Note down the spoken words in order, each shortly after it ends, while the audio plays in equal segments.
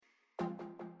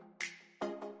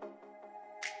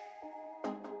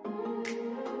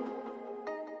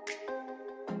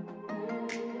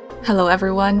Hello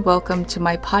everyone, welcome to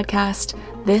my podcast.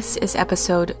 This is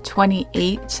episode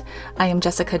 28. I am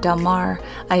Jessica Del Mar.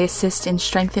 I assist in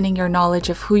strengthening your knowledge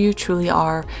of who you truly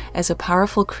are as a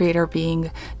powerful creator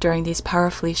being during these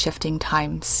powerfully shifting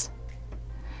times.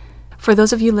 For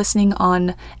those of you listening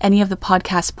on any of the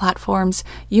podcast platforms,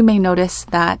 you may notice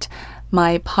that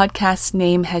my podcast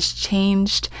name has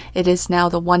changed. It is now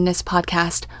the Oneness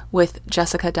Podcast with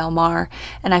Jessica Del Mar,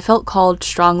 and I felt called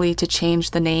strongly to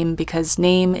change the name because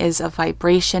name is a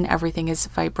vibration, everything is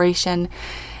vibration,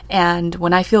 and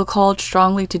when I feel called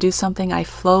strongly to do something, I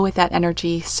flow with that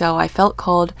energy, so I felt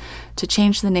called to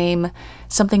change the name,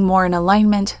 something more in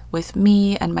alignment with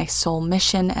me and my soul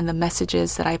mission and the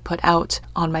messages that I put out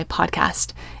on my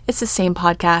podcast. It's the same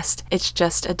podcast, it's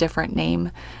just a different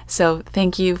name. So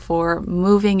thank you for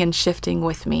moving and shifting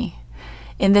with me.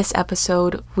 In this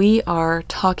episode, we are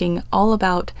talking all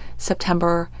about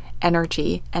September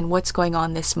energy and what's going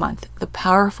on this month. The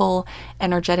powerful,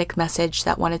 energetic message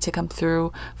that wanted to come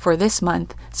through for this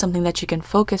month, something that you can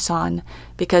focus on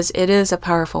because it is a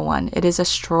powerful one. It is a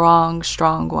strong,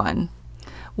 strong one.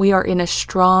 We are in a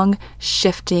strong,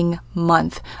 shifting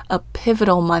month, a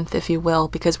pivotal month, if you will,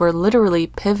 because we're literally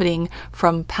pivoting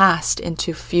from past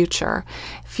into future.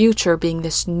 Future being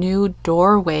this new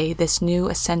doorway, this new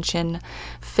ascension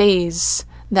phase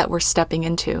that we're stepping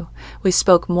into. We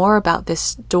spoke more about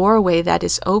this doorway that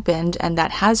is opened and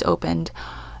that has opened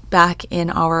back in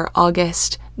our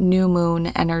August new moon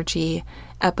energy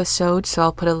episode. So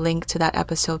I'll put a link to that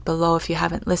episode below if you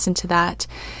haven't listened to that.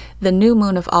 The new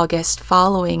moon of August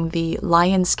following the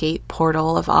Lionsgate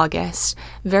portal of August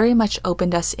very much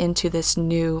opened us into this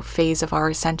new phase of our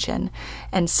ascension.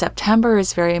 And September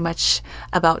is very much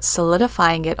about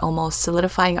solidifying it, almost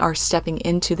solidifying our stepping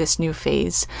into this new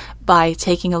phase by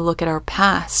taking a look at our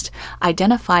past,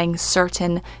 identifying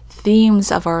certain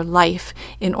themes of our life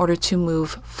in order to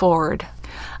move forward.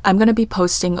 I'm going to be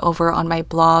posting over on my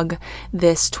blog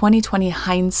this 2020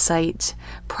 hindsight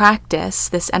practice,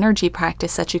 this energy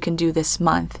practice that you can do this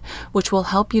month, which will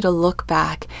help you to look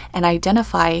back and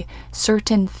identify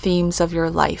certain themes of your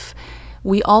life.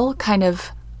 We all kind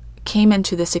of came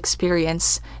into this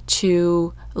experience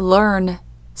to learn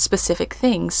specific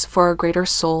things for our greater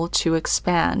soul to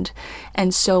expand.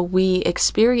 And so we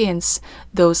experience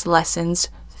those lessons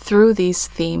through these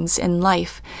themes in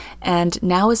life. And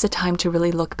now is the time to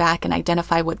really look back and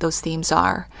identify what those themes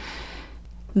are.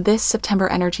 This September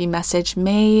energy message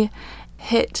may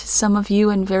hit some of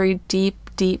you in very deep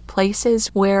places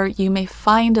where you may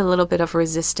find a little bit of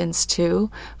resistance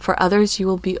to. For others, you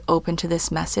will be open to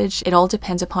this message. It all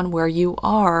depends upon where you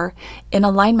are in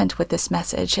alignment with this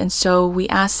message. And so we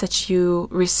ask that you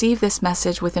receive this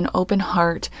message with an open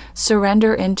heart,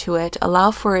 surrender into it,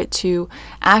 allow for it to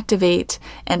activate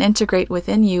and integrate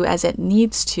within you as it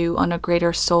needs to on a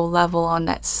greater soul level, on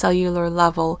that cellular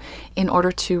level, in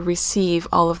order to receive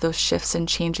all of those shifts and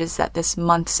changes that this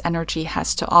month's energy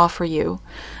has to offer you.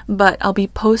 But I'll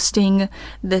be posting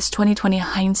this 2020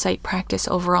 hindsight practice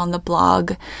over on the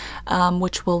blog,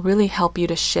 which will really help you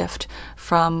to shift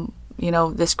from,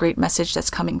 this great message that's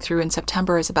coming through in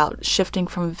September is about shifting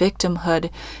from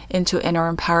victimhood into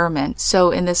inner empowerment.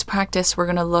 So in this practice, we're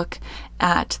going to look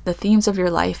at the themes of your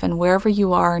life, and wherever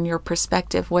you are in your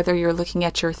perspective, whether you're looking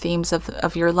at your themes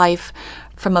of your life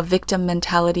from a victim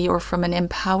mentality or from an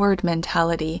empowered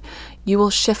mentality, you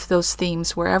will shift those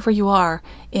themes wherever you are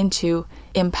into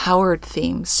empowered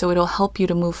themes. So it'll help you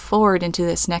to move forward into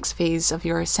this next phase of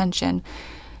your ascension,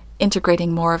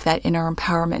 integrating more of that inner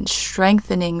empowerment,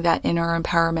 strengthening that inner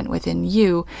empowerment within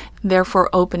you, therefore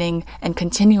opening and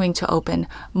continuing to open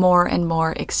more and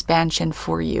more expansion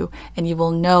for you. And you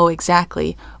will know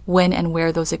exactly when and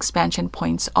where those expansion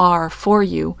points are for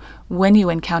you when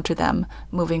you encounter them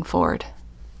moving forward.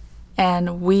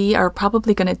 And we are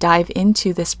probably going to dive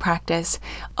into this practice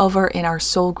over in our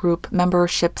Soul Group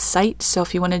membership site. So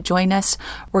if you want to join us,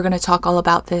 we're going to talk all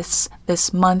about this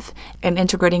month and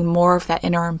integrating more of that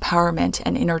inner empowerment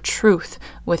and inner truth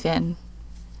within.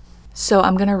 So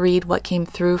I'm going to read what came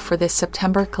through for this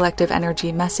September collective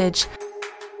energy message.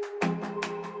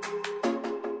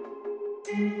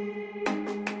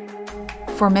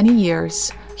 For many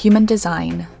years, human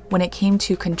design, when it came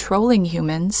to controlling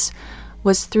humans,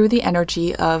 was through the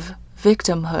energy of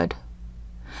victimhood.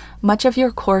 Much of your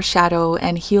core shadow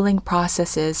and healing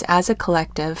processes as a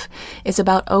collective is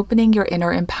about opening your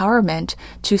inner empowerment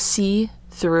to see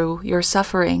through your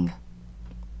suffering.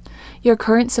 Your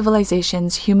current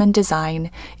civilization's human design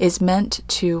is meant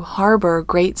to harbor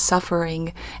great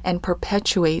suffering and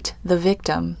perpetuate the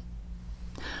victim.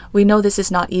 We know this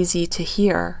is not easy to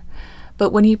hear,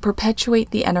 but when you perpetuate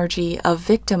the energy of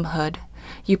victimhood,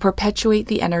 you perpetuate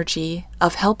the energy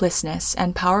of helplessness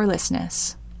and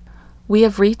powerlessness. We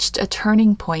have reached a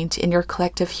turning point in your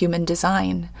collective human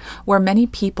design, where many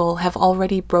people have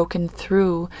already broken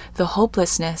through the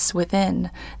hopelessness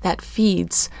within that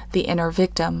feeds the inner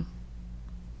victim.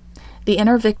 The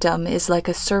inner victim is like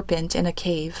a serpent in a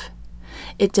cave.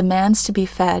 It demands to be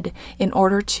fed in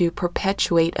order to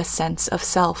perpetuate a sense of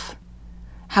self.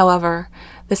 However,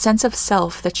 the sense of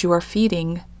self that you are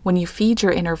feeding when you feed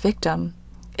your inner victim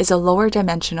is a lower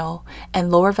dimensional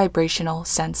and lower vibrational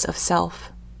sense of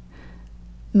self.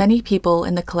 Many people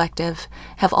in the collective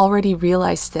have already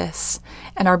realized this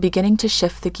and are beginning to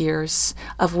shift the gears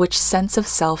of which sense of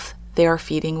self they are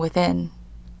feeding within.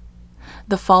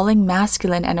 The falling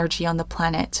masculine energy on the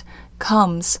planet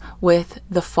comes with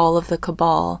the fall of the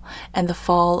cabal and the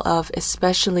fall of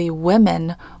especially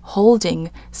women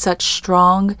holding such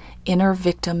strong inner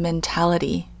victim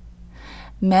mentality.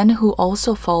 Men who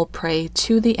also fall prey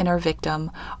to the inner victim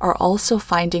are also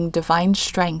finding divine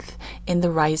strength in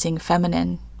the rising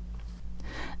feminine.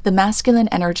 The masculine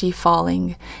energy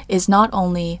falling is not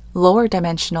only lower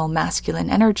dimensional masculine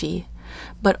energy,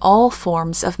 but all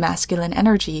forms of masculine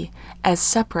energy as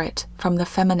separate from the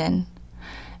feminine,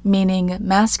 meaning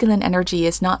masculine energy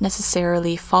is not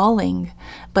necessarily falling,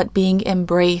 but being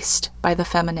embraced by the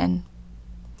feminine.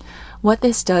 What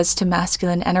this does to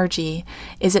masculine energy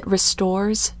is it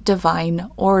restores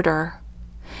divine order.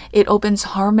 It opens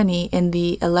harmony in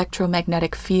the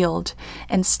electromagnetic field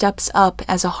and steps up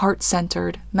as a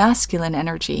heart-centered masculine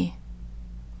energy.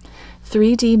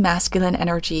 3D masculine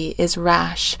energy is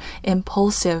rash,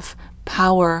 impulsive,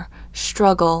 power,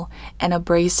 struggle, and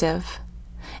abrasive.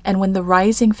 And when the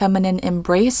rising feminine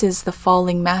embraces the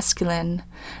falling masculine,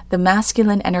 the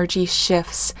masculine energy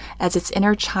shifts as its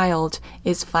inner child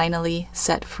is finally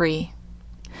set free.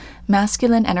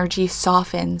 Masculine energy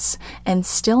softens, and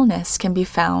stillness can be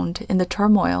found in the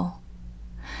turmoil.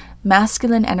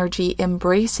 Masculine energy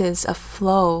embraces a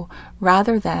flow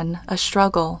rather than a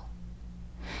struggle.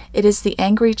 It is the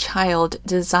angry child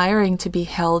desiring to be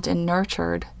held and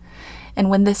nurtured. And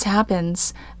when this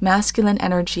happens, masculine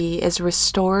energy is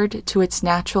restored to its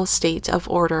natural state of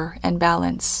order and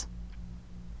balance.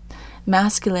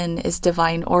 Masculine is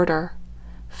divine order.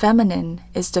 Feminine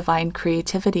is divine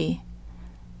creativity.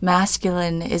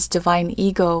 Masculine is divine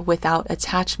ego without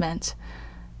attachment.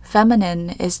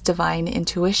 Feminine is divine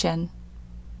intuition.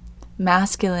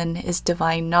 Masculine is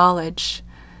divine knowledge.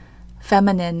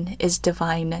 Feminine is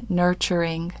divine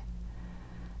nurturing.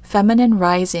 Feminine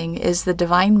rising is the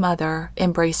Divine Mother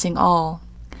embracing all,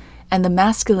 and the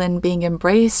masculine being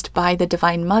embraced by the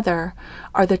Divine Mother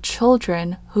are the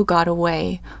children who got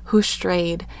away, who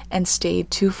strayed and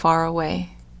stayed too far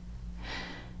away.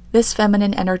 This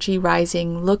feminine energy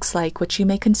rising looks like what you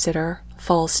may consider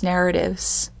false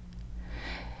narratives.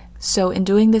 So in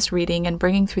doing this reading and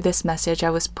bringing through this message, I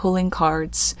was pulling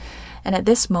cards. And at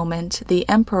this moment, the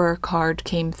Emperor card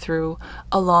came through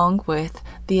along with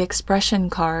the Expression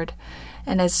card.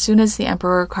 And as soon as the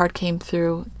Emperor card came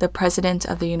through, the President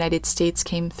of the United States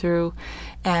came through.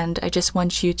 And I just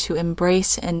want you to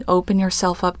embrace and open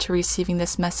yourself up to receiving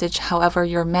this message however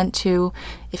you're meant to.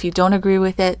 If you don't agree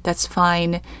with it, that's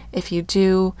fine. If you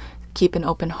do, keep an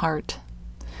open heart.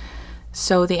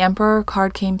 So the Emperor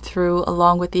card came through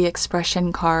along with the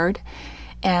Expression card.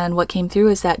 And what came through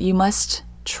is that you must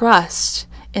trust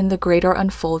in the greater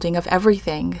unfolding of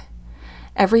everything.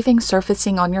 Everything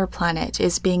surfacing on your planet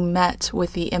is being met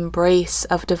with the embrace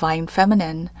of divine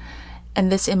feminine,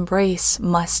 and this embrace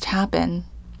must happen.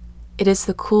 It is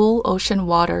the cool ocean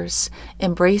waters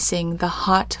embracing the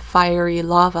hot, fiery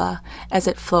lava as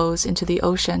it flows into the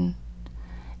ocean.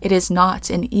 It is not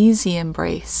an easy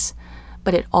embrace,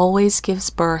 but it always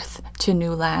gives birth to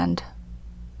new land.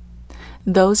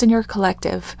 Those in your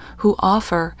collective who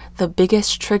offer the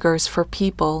biggest triggers for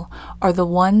people are the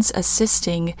ones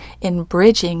assisting in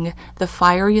bridging the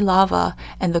fiery lava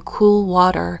and the cool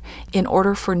water in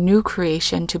order for new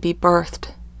creation to be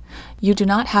birthed. You do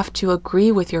not have to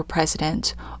agree with your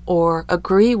president or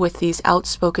agree with these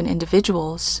outspoken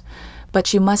individuals,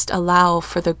 but you must allow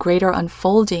for the greater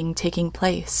unfolding taking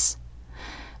place.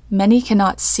 Many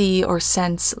cannot see or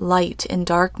sense light in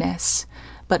darkness,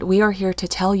 but we are here to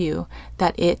tell you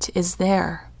that it is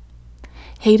there.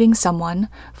 Hating someone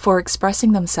for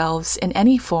expressing themselves in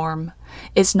any form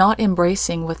is not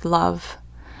embracing with love,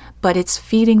 but it's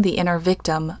feeding the inner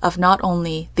victim of not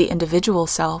only the individual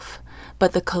self,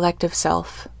 but the collective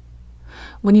self.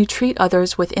 When you treat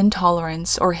others with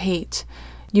intolerance or hate,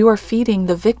 you are feeding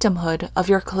the victimhood of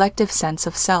your collective sense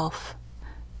of self.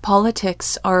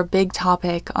 Politics are a big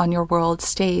topic on your world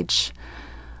stage.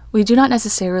 We do not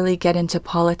necessarily get into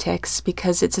politics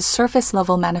because it's a surface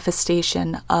level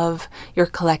manifestation of your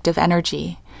collective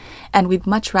energy. And we'd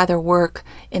much rather work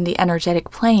in the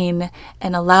energetic plane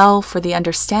and allow for the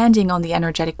understanding on the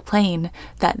energetic plane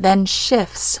that then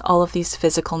shifts all of these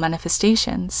physical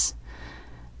manifestations.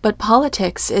 But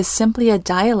politics is simply a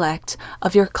dialect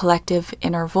of your collective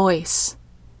inner voice.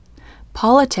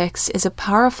 Politics is a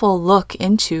powerful look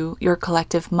into your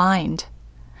collective mind.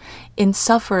 In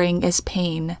suffering is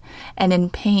pain, and in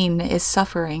pain is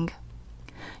suffering.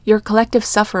 Your collective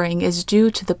suffering is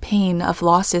due to the pain of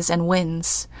losses and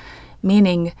wins,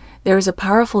 meaning there is a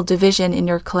powerful division in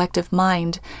your collective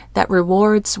mind that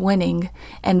rewards winning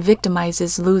and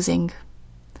victimizes losing.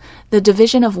 The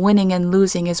division of winning and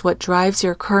losing is what drives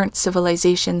your current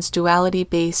civilization's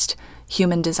duality-based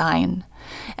human design.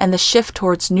 And the shift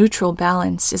towards neutral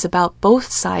balance is about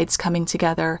both sides coming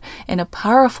together in a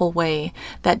powerful way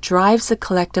that drives the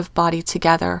collective body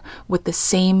together with the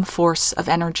same force of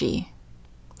energy.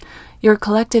 Your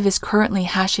collective is currently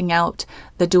hashing out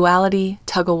the duality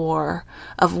tug-of-war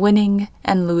of winning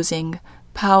and losing,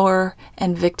 power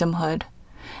and victimhood.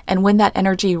 And when that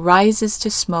energy rises to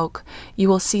smoke, you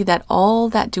will see that all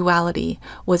that duality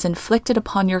was inflicted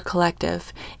upon your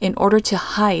collective in order to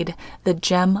hide the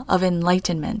gem of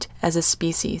enlightenment as a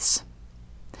species.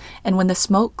 And when the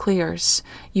smoke clears,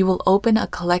 you will open a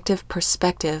collective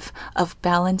perspective of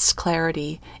balanced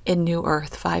clarity in New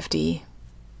Earth 5D.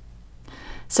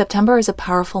 September is a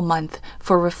powerful month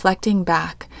for reflecting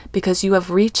back because you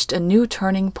have reached a new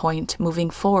turning point moving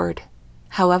forward.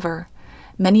 However,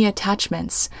 many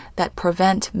attachments that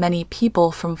prevent many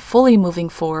people from fully moving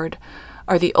forward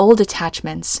are the old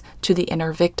attachments to the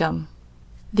inner victim.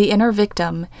 The inner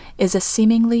victim is a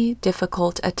seemingly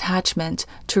difficult attachment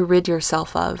to rid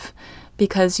yourself of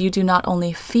because you do not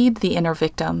only feed the inner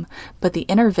victim, but the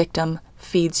inner victim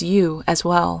feeds you as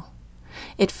well.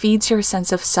 It feeds your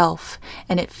sense of self,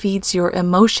 and it feeds your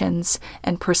emotions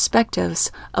and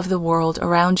perspectives of the world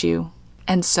around you.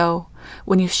 And so,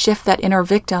 when you shift that inner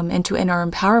victim into inner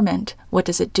empowerment, what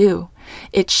does it do?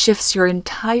 It shifts your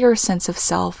entire sense of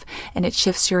self, and it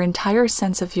shifts your entire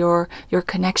sense of your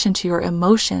connection to your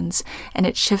emotions, and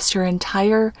it shifts your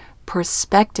entire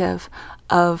perspective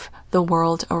of the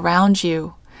world around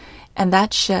you. And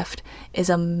that shift is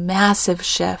a massive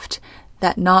shift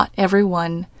that not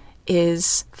everyone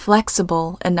is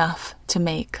flexible enough to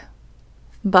make.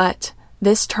 But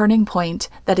this turning point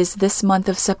that is this month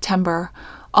of September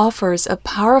offers a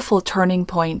powerful turning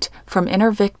point from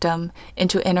inner victim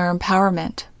into inner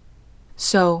empowerment.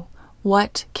 So,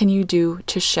 what can you do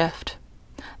to shift?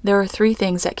 There are 3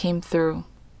 things that came through.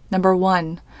 Number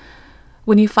 1,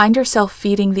 when you find yourself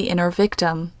feeding the inner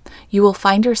victim, you will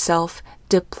find yourself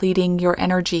depleting your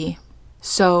energy.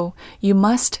 So, you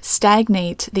must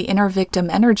stagnate the inner victim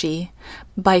energy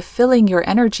by filling your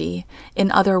energy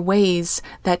in other ways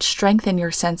that strengthen your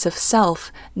sense of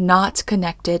self, not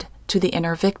connected to the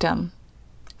inner victim.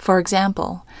 For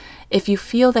example, if you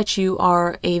feel that you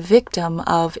are a victim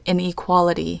of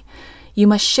inequality, you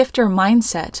must shift your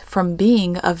mindset from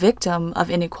being a victim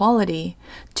of inequality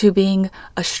to being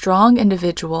a strong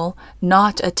individual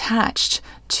not attached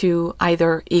to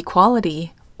either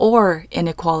equality or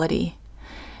inequality.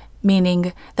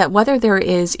 Meaning that whether there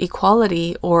is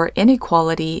equality or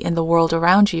inequality in the world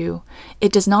around you,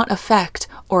 it does not affect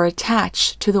or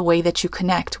attach to the way that you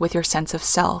connect with your sense of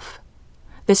self.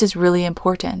 This is really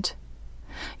important.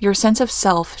 Your sense of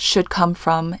self should come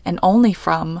from, and only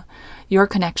from, your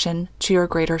connection to your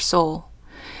greater soul.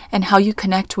 And how you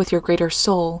connect with your greater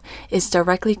soul is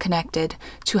directly connected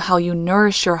to how you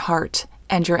nourish your heart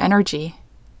and your energy.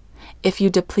 If you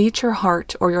deplete your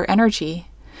heart or your energy,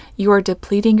 you are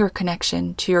depleting your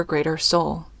connection to your greater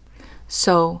soul.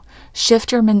 So,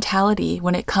 shift your mentality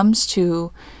when it comes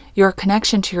to your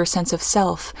connection to your sense of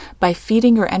self by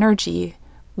feeding your energy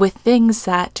with things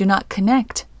that do not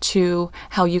connect to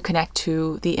how you connect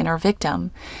to the inner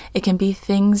victim. It can be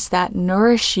things that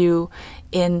nourish you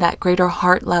in that greater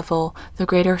heart level, the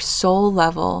greater soul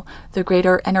level, the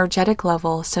greater energetic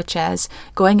level, such as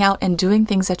going out and doing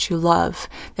things that you love,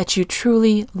 that you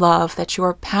truly love, that you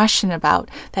are passionate about,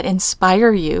 that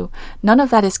inspire you. None of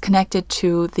that is connected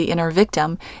to the inner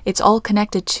victim. It's all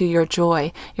connected to your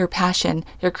joy, your passion,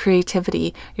 your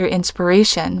creativity, your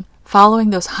inspiration. Following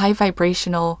those high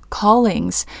vibrational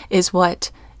callings is what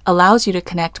allows you to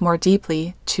connect more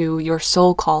deeply to your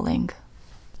soul calling.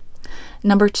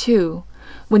 Number 2,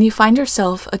 when you find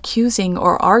yourself accusing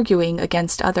or arguing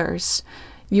against others,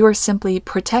 you are simply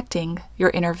protecting your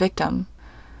inner victim.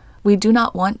 We do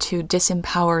not want to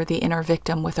disempower the inner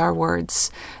victim with our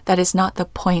words. That is not the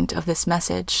point of this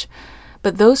message.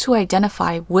 But those who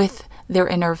identify with their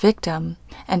inner victim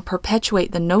and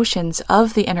perpetuate the notions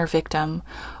of the inner victim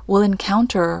will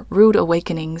encounter rude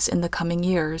awakenings in the coming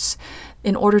years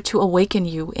in order to awaken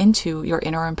you into your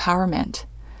inner empowerment.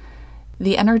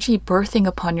 The energy birthing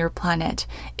upon your planet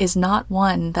is not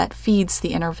one that feeds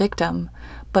the inner victim,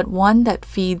 but one that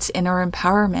feeds inner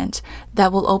empowerment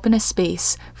that will open a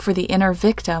space for the inner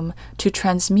victim to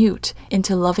transmute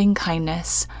into loving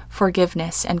kindness,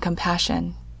 forgiveness, and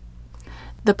compassion.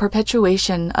 The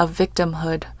perpetuation of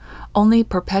victimhood only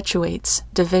perpetuates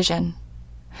division.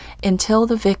 Until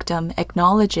the victim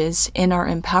acknowledges inner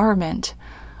empowerment,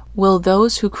 will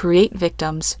those who create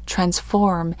victims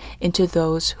transform into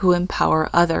those who empower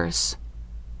others.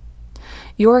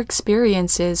 Your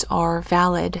experiences are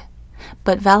valid,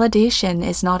 but validation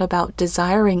is not about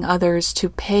desiring others to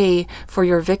pay for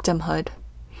your victimhood.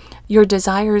 Your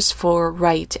desires for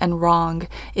right and wrong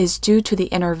is due to the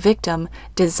inner victim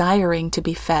desiring to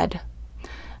be fed.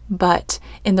 But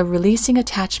in the releasing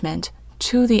attachment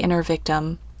to the inner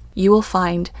victim, you will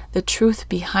find the truth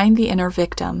behind the inner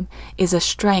victim is a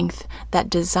strength that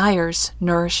desires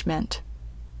nourishment.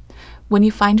 When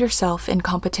you find yourself in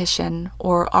competition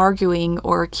or arguing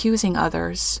or accusing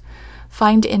others,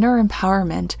 find inner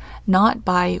empowerment not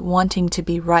by wanting to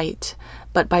be right,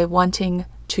 but by wanting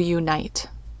to unite.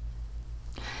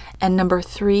 And number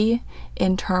 3,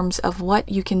 in terms of what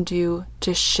you can do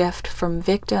to shift from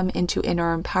victim into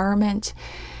inner empowerment,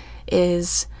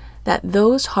 is that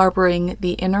those harboring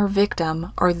the inner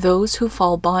victim are those who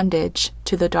fall bondage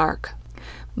to the dark.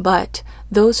 But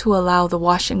those who allow the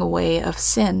washing away of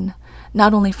sin,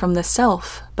 not only from the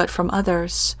self, but from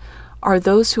others, are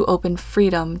those who open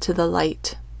freedom to the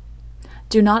light.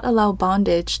 Do not allow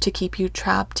bondage to keep you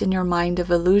trapped in your mind of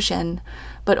illusion,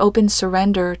 but open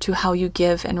surrender to how you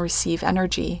give and receive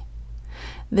energy.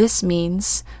 This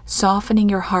means softening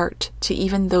your heart to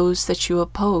even those that you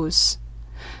oppose.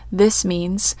 This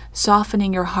means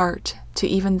softening your heart to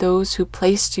even those who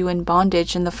placed you in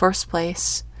bondage in the first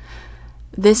place.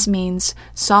 This means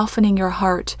softening your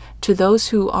heart to those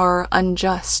who are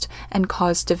unjust and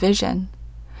cause division.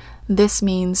 This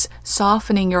means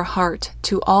softening your heart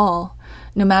to all,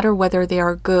 no matter whether they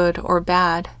are good or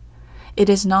bad. It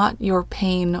is not your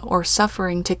pain or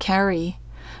suffering to carry,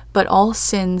 but all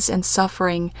sins and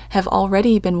suffering have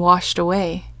already been washed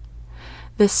away.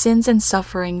 The sins and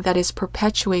suffering that is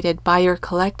perpetuated by your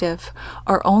collective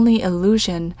are only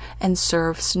illusion and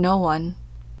serves no one.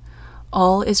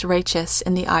 All is righteous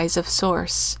in the eyes of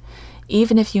Source,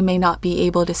 even if you may not be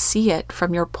able to see it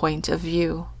from your point of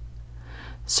view.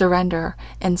 Surrender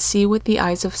and see with the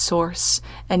eyes of Source,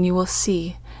 and you will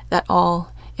see that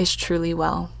all is truly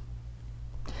well.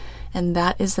 And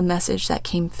that is the message that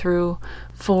came through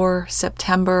for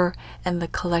September and the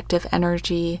collective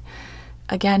energy.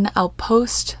 Again, I'll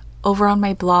post over on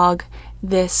my blog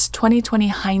this 2020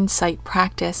 hindsight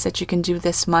practice that you can do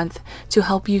this month to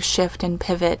help you shift and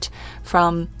pivot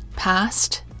from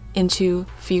past into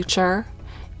future,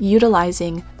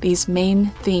 utilizing these main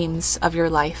themes of your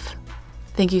life.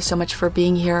 Thank you so much for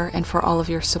being here and for all of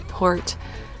your support.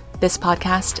 This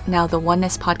podcast, now the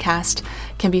Oneness Podcast,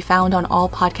 can be found on all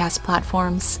podcast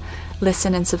platforms.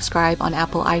 Listen and subscribe on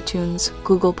Apple iTunes,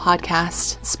 Google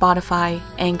Podcasts, Spotify,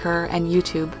 Anchor, and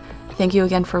YouTube. Thank you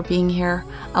again for being here.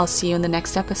 I'll see you in the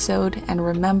next episode, and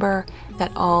remember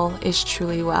that all is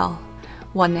truly well.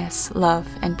 Oneness, love,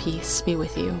 and peace be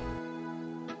with you.